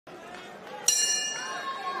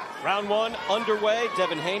Round one underway.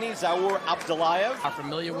 Devin Haney, Zaur Abdullaev. Are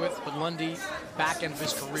familiar with Lundy back end of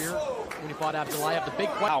his career when he fought Abdullaev. The big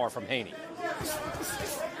power from Haney.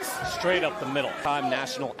 Straight up the middle. Time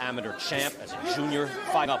national amateur champ as a junior.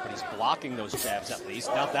 Fight up, but he's blocking those jabs at least.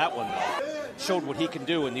 Not that one though. Showed what he can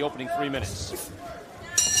do in the opening 3 minutes.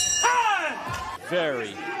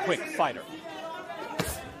 Very quick fighter.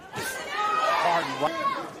 Hard right.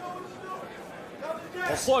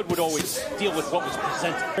 Well, Floyd would always deal with what was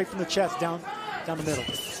presented. Right from the chest down the middle,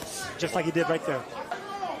 just like he did right there.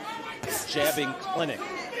 Jabbing clinic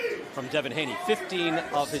from Devin Haney. 15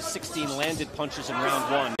 of his 16 landed punches in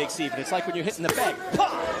round one. Makes even. It's like when you're hitting the bag.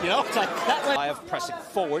 You know, it's like that. Abdullaev pressing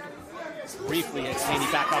forward. Briefly, it's Haney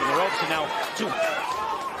back out of the ropes, and now two.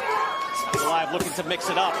 Abdullaev looking to mix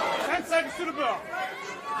it up. 10 seconds to the bell.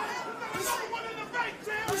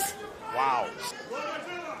 Wow.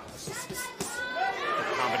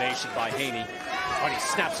 Combination by Haney, but he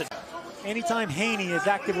snaps it. Anytime Haney is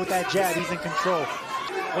active with that jab, he's in control.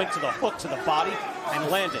 Went to the hook to the body and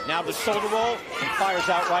landed. Now the shoulder roll and fires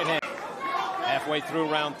out right hand. Halfway through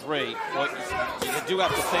round three. Well, you do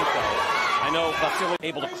have to think though. I know Vacant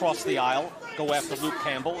able to cross the aisle, go after Luke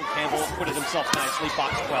Campbell. And Campbell acquitted himself nicely,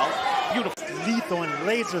 boxed well. Beautiful. Lethal and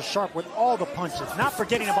laser sharp with all the punches, not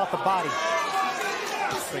forgetting about the body.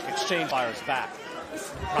 Quick exchange, fires back.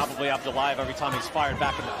 Probably Abdullaev, every time he's fired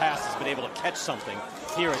back in the past, has been able to catch something.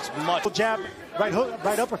 Here it's much. Jab, right hook,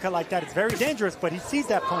 right uppercut like that. It's very dangerous, but he sees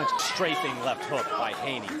that punch. Strafing left hook by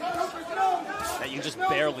Haney. That you just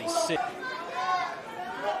barely see.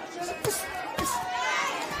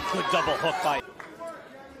 Good double hook by.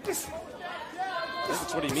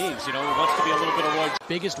 That's what he means, you know, he wants to be a little bit of Roy.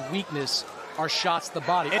 biggest weakness are shots to the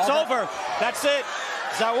body. It's over. That's it.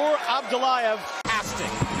 Zaur Abdullaev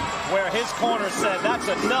casting, where his corner said that's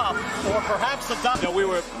enough, or perhaps the doctor. You know, we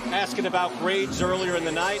were asking about grades earlier in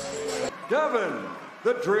the night. Devin,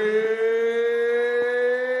 the Dream